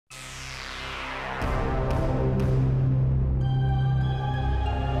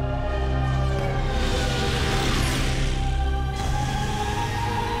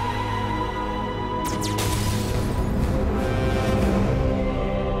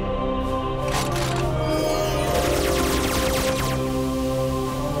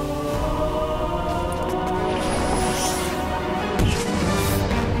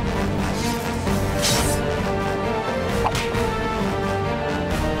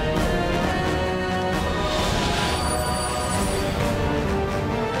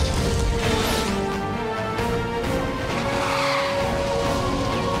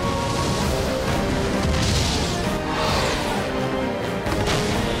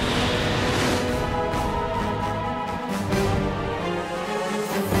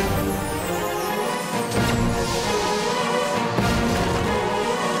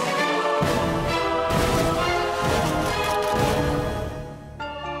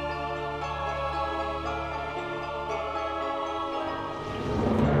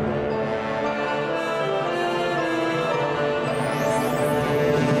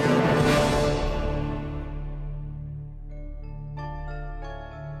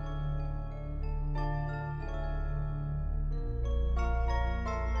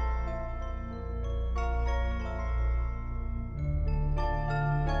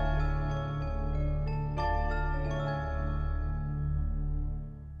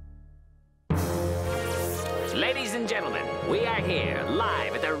Ladies and gentlemen, we are here,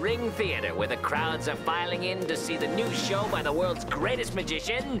 live at the Ring Theater, where the crowds are filing in to see the new show by the world's greatest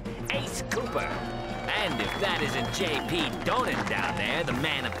magician, Ace Cooper. And if that isn't J.P. Donen down there, the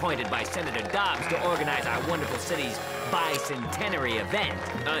man appointed by Senator Dobbs to organize our wonderful city's bicentenary event.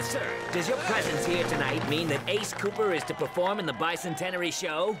 Sir, does your presence here tonight mean that Ace Cooper is to perform in the bicentenary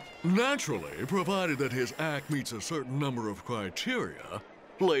show? Naturally, provided that his act meets a certain number of criteria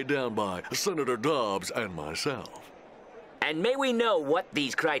laid down by Senator Dobbs and myself. And may we know what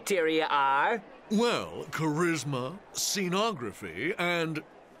these criteria are? Well, charisma, scenography, and...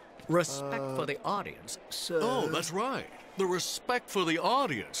 Respect for the audience, sir. Oh, that's right. The respect for the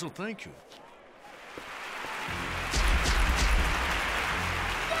audience, so thank you.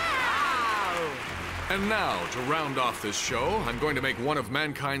 And now, to round off this show, I'm going to make one of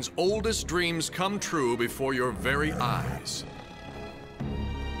mankind's oldest dreams come true before your very eyes.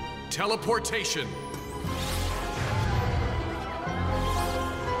 Teleportation.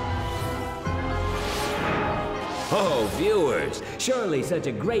 Oh, viewers, surely such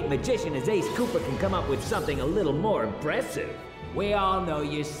a great magician as Ace Cooper can come up with something a little more impressive. We all know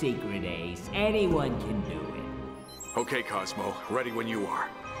your secret, Ace. Anyone can do it. Okay, Cosmo, ready when you are.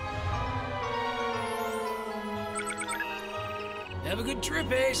 Have a good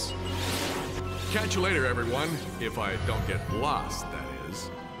trip, Ace. Catch you later, everyone. If I don't get lost, that is.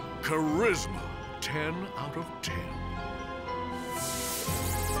 Charisma, 10 out of 10.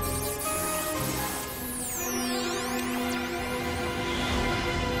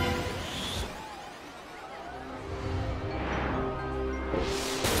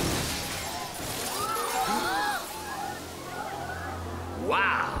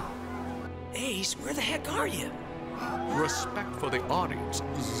 Wow. Ace, where the heck are you? Respect for the audience,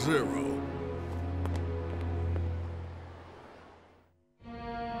 0.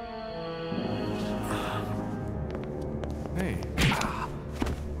 Hey.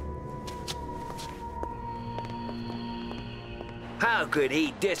 How could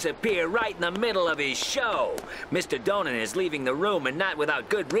he disappear right in the middle of his show? Mr. Donen is leaving the room, and not without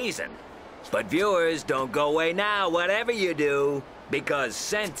good reason. But viewers, don't go away now, whatever you do, because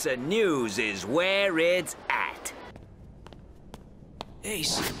Sense of News is where it's at.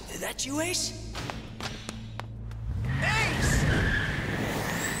 Ace, that you, Ace? Ace!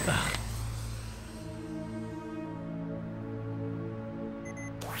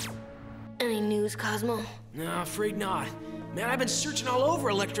 Any news, Cosmo? No, afraid not. Man, I've been searching all over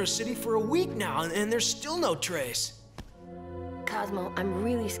Electro City for a week now, and there's still no trace. Cosmo, I'm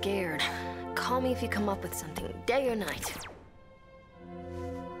really scared. Call me if you come up with something, day or night.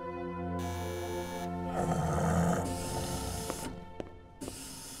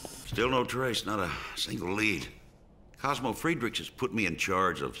 Still no trace, not a single lead. Cosmo Friedrichs has put me in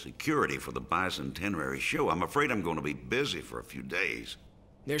charge of security for the bicentenary show. I'm afraid I'm going to be busy for a few days.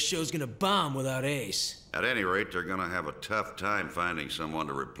 Their show's gonna bomb without Ace. At any rate, they're gonna have a tough time finding someone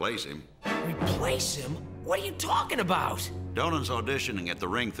to replace him. Replace him? What are you talking about? Donen's auditioning at the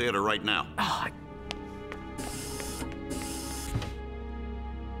Ring Theater right now. Oh,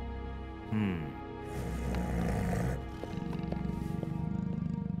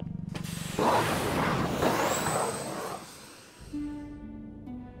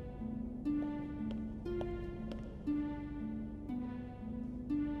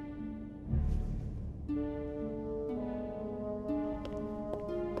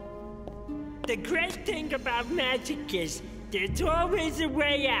 The great thing about magic is there's always a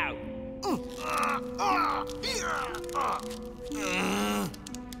way out.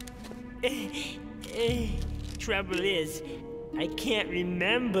 Trouble is, I can't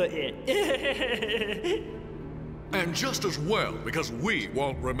remember it. And just as well, because we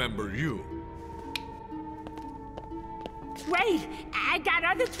won't remember you. Wait, I got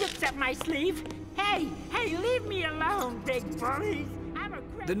other tricks up my sleeve. Hey, leave me alone, big bullies. I'm a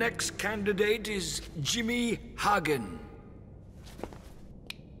great... The next candidate is Jimmy Hagen.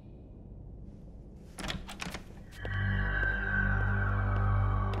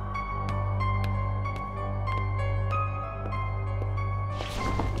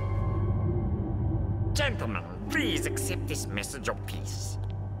 Gentlemen, please accept this message of peace.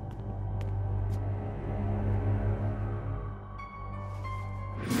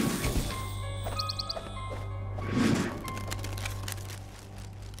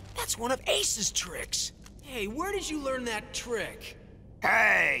 that's one of Ace's tricks. Hey, where did you learn that trick?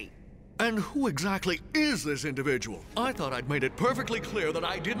 Hey! And who exactly is this individual? I thought I'd made it perfectly clear that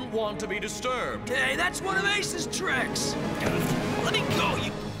I didn't want to be disturbed. Hey, that's one of Ace's tricks. Let me go,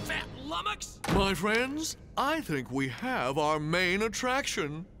 you fat lummox. My friends, I think we have our main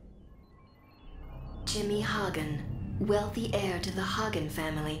attraction. Jimmy Hagen, wealthy heir to the Hagen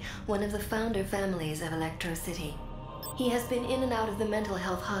family, one of the founder families of Electro City. He has been in and out of the mental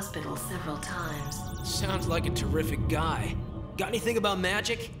health hospital several times. Sounds like a terrific guy. Got anything about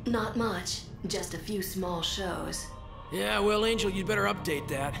magic? Not much, just a few small shows. Yeah, well, Angel, you'd better update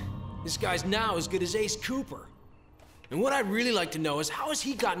that. This guy's now as good as Ace Cooper. And what I'd really like to know is how has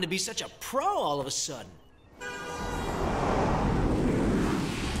he gotten to be such a pro all of a sudden?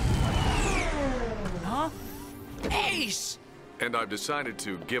 Huh? Ace! And I've decided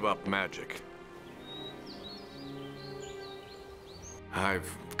to give up magic.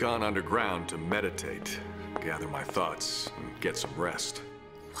 I've gone underground to meditate, gather my thoughts, and get some rest.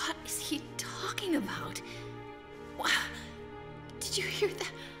 What is he talking about? What? Did you hear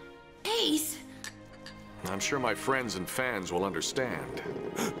that? Ace! I'm sure my friends and fans will understand.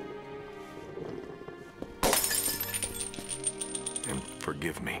 And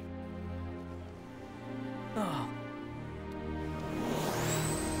forgive me. Oh.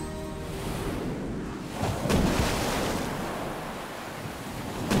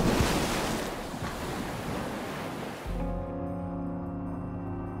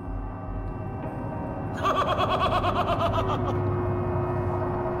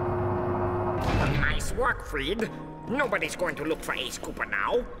 Nice work, Freed. Nobody's going to look for Ace Cooper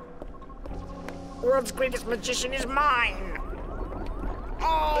now. World's greatest magician is mine.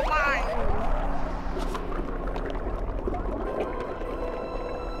 All mine.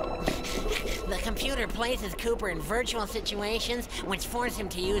 The computer places Cooper in virtual situations, which force him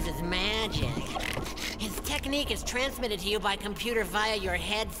to use his magic. His technique is transmitted to you by computer via your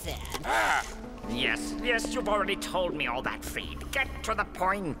headset. Yes, you've already told me all that, Freed. Get to the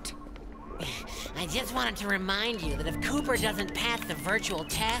point. I just wanted to remind you that if Cooper doesn't pass the virtual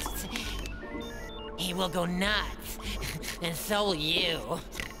tests, he will go nuts. And so will you.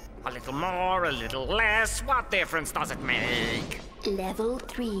 A little more, a little less, what difference does it make? Level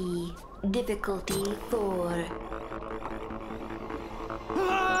 3. Difficulty 4.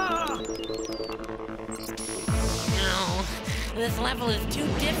 No, this level is too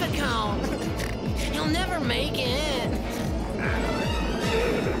difficult. You'll never make it.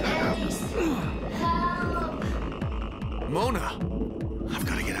 Help! Mona! I've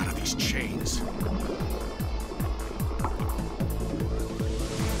got to get out of these chains.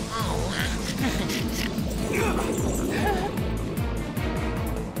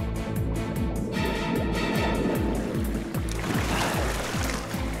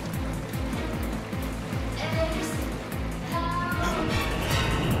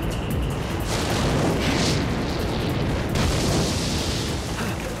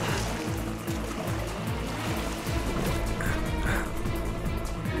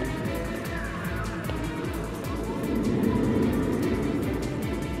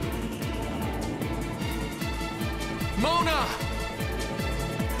 Mona!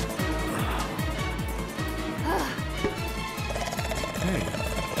 Hey.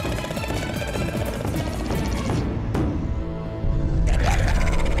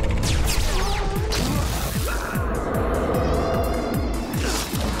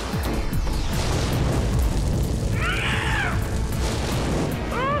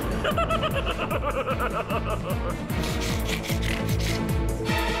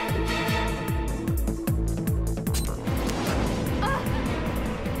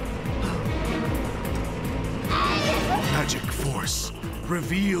 Magic force,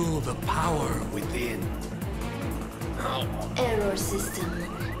 reveal the power within. Error system.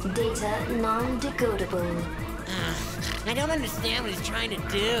 Data non-decodable. I don't understand what he's trying to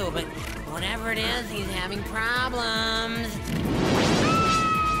do, but whatever it is, he's having problems.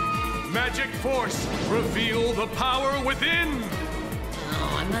 Magic force, reveal the power within!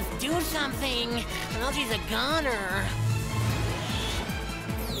 Oh, I must do something, or else he's a goner.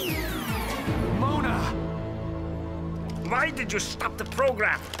 Mona! Why did you stop the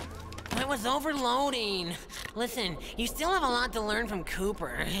program? It was overloading. Listen, you still have a lot to learn from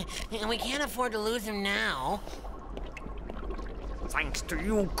Cooper, and we can't afford to lose him now. Thanks to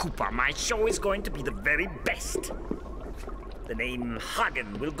you, Cooper, my show is going to be the very best. The name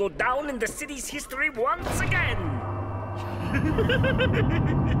Hagen will go down in the city's history once again.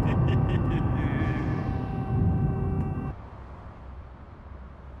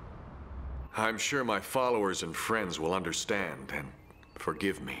 I'm sure my followers and friends will understand and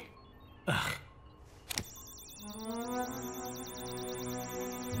forgive me.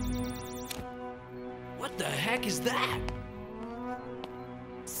 What the heck is that?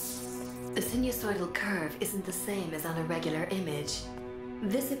 The sinusoidal curve isn't the same as on a regular image.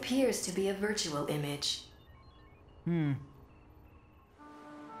 This appears to be a virtual image.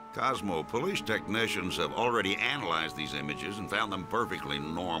 Cosmo, police technicians have already analyzed these images and found them perfectly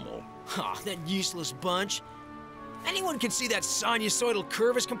normal. Oh, that useless bunch. Anyone can see that sinusoidal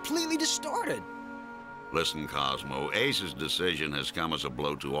curve is completely distorted. Listen, Cosmo, Ace's decision has come as a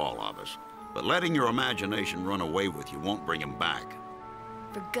blow to all of us. But letting your imagination run away with you won't bring him back.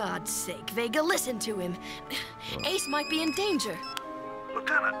 For God's sake, Vega, listen to him. Ace might be in danger.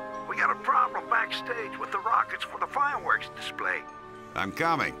 Lieutenant, we got a problem backstage with the rockets for the fireworks display. I'm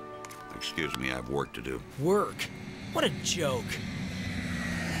coming. Excuse me, I have work to do. Work? What a joke.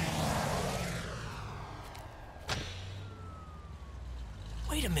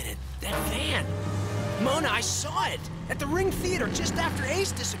 Wait a minute, that van. Mona, I saw it at the Ring Theater just after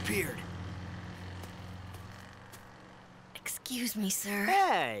Ace disappeared. Excuse me, sir.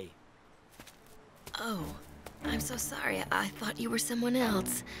 Hey! Oh, I'm so sorry. I thought you were someone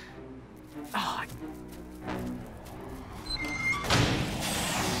else. Oh,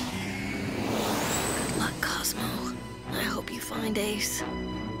 Good luck, Cosmo. I hope you find Ace.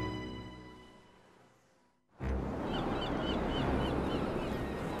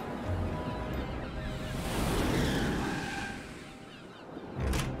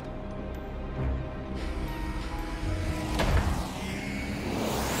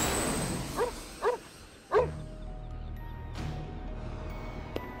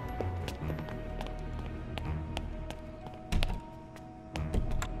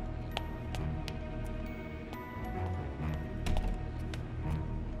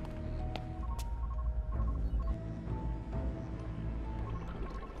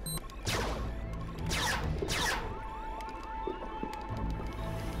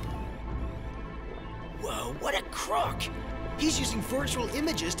 whoa, what a crook! He's using virtual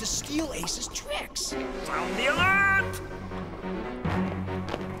images to steal Ace's tricks. Sound the alert!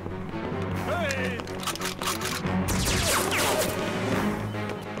 Hey!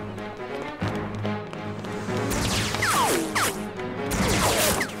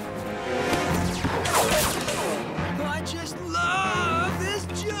 I just love this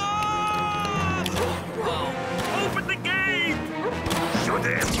job! Whoa! Open the gate! Shoot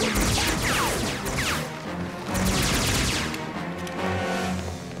him!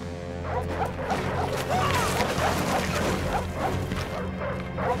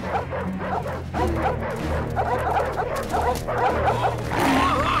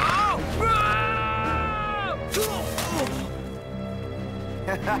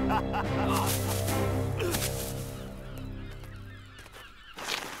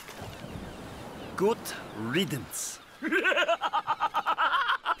 Good riddance.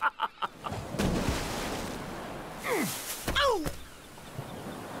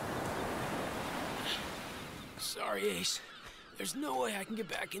 Sorry, Ace. There's no way I can get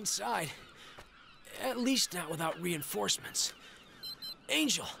back inside. At least not without reinforcements.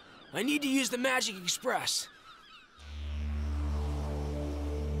 Angel, I need to use the Magic Express.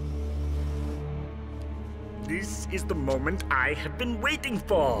 This is the moment I have been waiting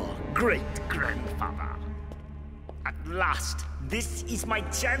for, great-grandfather. At last, this is my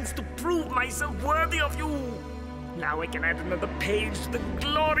chance to prove myself worthy of you. Now I can add another page to the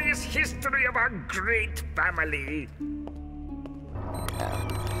glorious history of our great family.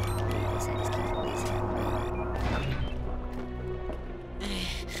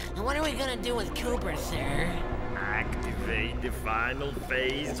 What are we gonna do with Cooper, sir? Activate the final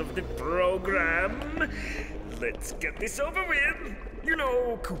phase of the program. Let's get this over with. You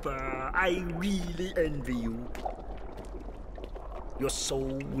know, Cooper, I really envy you. Your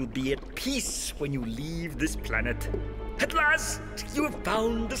soul will be at peace when you leave this planet. At last, you have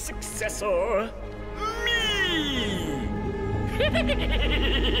found the successor. Me!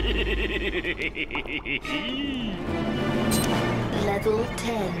 Level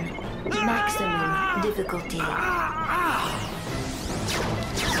 10. Maximum difficulty.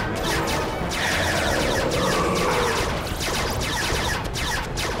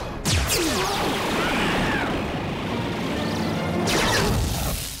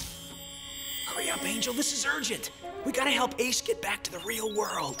 Hurry up, Angel. This is urgent. We gotta help Ace get back to the real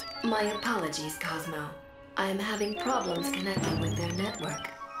world. My apologies, Cosmo. I am having problems connecting with their network.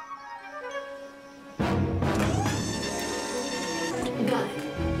 Got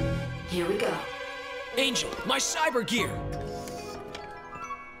it. Here we go. Angel, my cyber gear.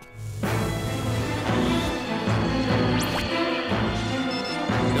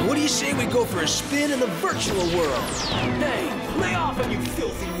 Now what do you say we go for a spin in the virtual world? Hey, lay off him, you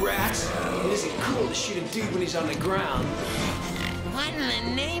filthy rats! It isn't cool to shoot a dude when he's on the ground. What in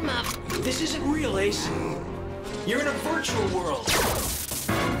the name of... This isn't real, Ace. You're in a virtual world.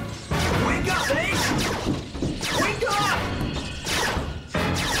 Wake up, Ace! Wake up!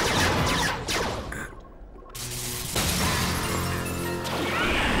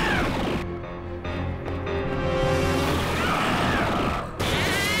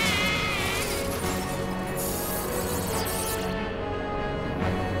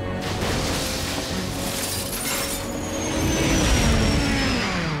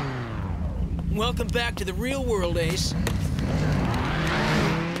 Welcome back to the real world, Ace.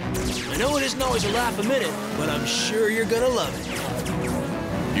 I know it isn't always a laugh a minute, but I'm sure you're gonna love it.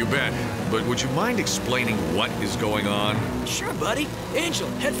 You bet. But would you mind explaining what is going on? Sure, buddy. Angel,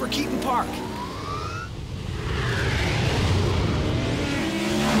 head for Keaton Park.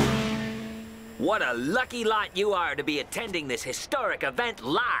 What a lucky lot you are to be attending this historic event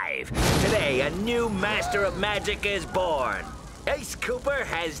live. Today, a new master of magic is born. Ace Cooper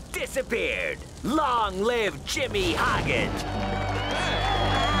has disappeared. Long live Jimmy Hagen.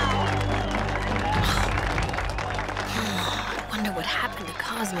 I wonder what happened to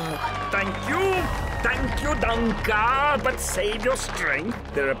Cosmo. Thank you, Dunka. But save your strength.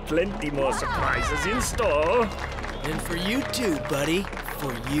 There are plenty more surprises in store. And for you too, buddy.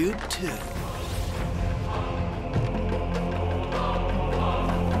 For you too.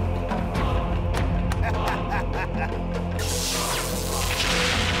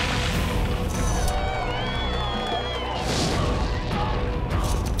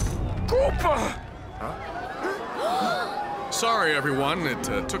 Sorry, everyone.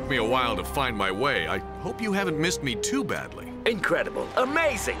 It took me a while to find my way. I hope you haven't missed me too badly. Incredible,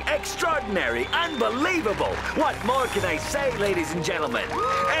 amazing, extraordinary, unbelievable. What more can I say, ladies and gentlemen?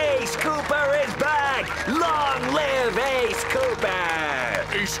 Ace Cooper is back! Long live Ace Cooper!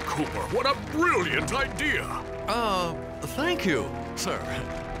 Ace Cooper, what a brilliant idea! Thank you, sir.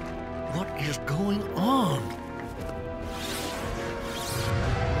 What is going on?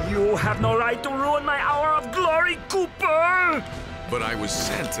 You have no right to ruin my hour of glory, Cooper! But I was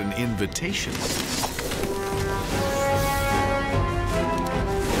sent an invitation.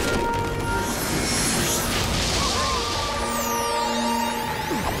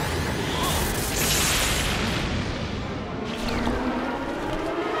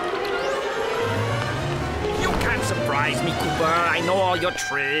 You can't surprise me, Cooper. I know all your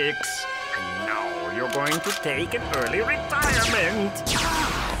tricks. I know you're going to take an early retirement.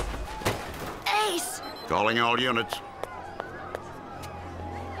 Ace! Calling all units.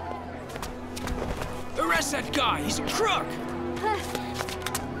 Arrest that guy! He's a crook!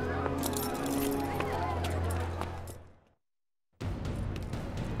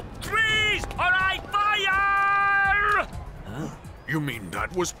 Freeze, or I fire! Huh? You mean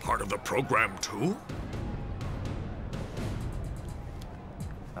that was part of the program, too?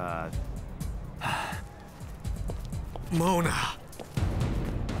 Mona.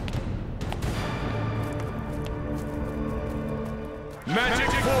 Magic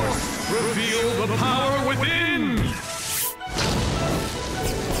force, reveal the power within!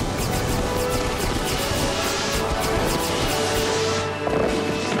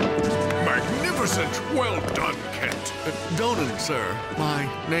 Magnificent! Well done, Kent. Donan, sir. My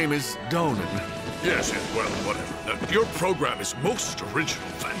name is Donan. Yes, well, whatever. Your program is most original,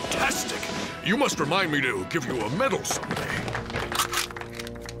 fantastic. You must remind me to give you a medal someday.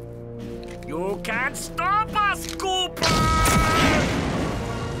 You can't stop us, Cooper!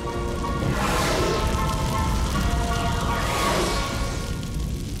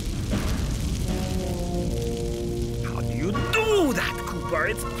 How do you do that, Cooper?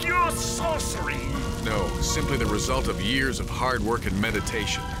 It's pure sorcery. No, simply the result of years of hard work and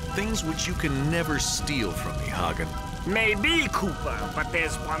meditation. Things which you can never steal from me, Hagen. Maybe, Cooper, but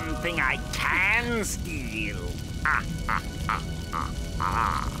there's one thing I can steal.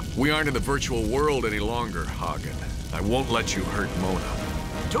 We aren't in the virtual world any longer, Hagen. I won't let you hurt Mona.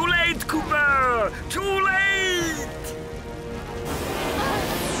 Too late, Cooper! Too late!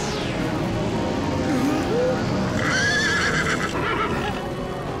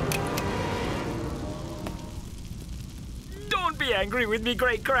 Don't be angry with me,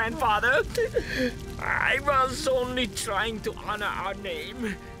 great-grandfather. I was only trying to honor our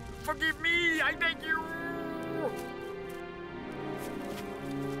name. Forgive me, I beg you.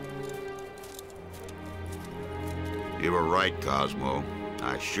 You were right, Cosmo.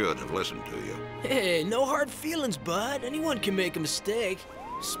 I should have listened to you. Hey, no hard feelings, bud. Anyone can make a mistake,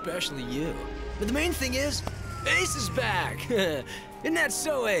 especially you. But the main thing is, Ace is back. Isn't that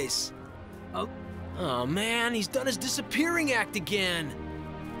so, Ace? Oh man, he's done his disappearing act again.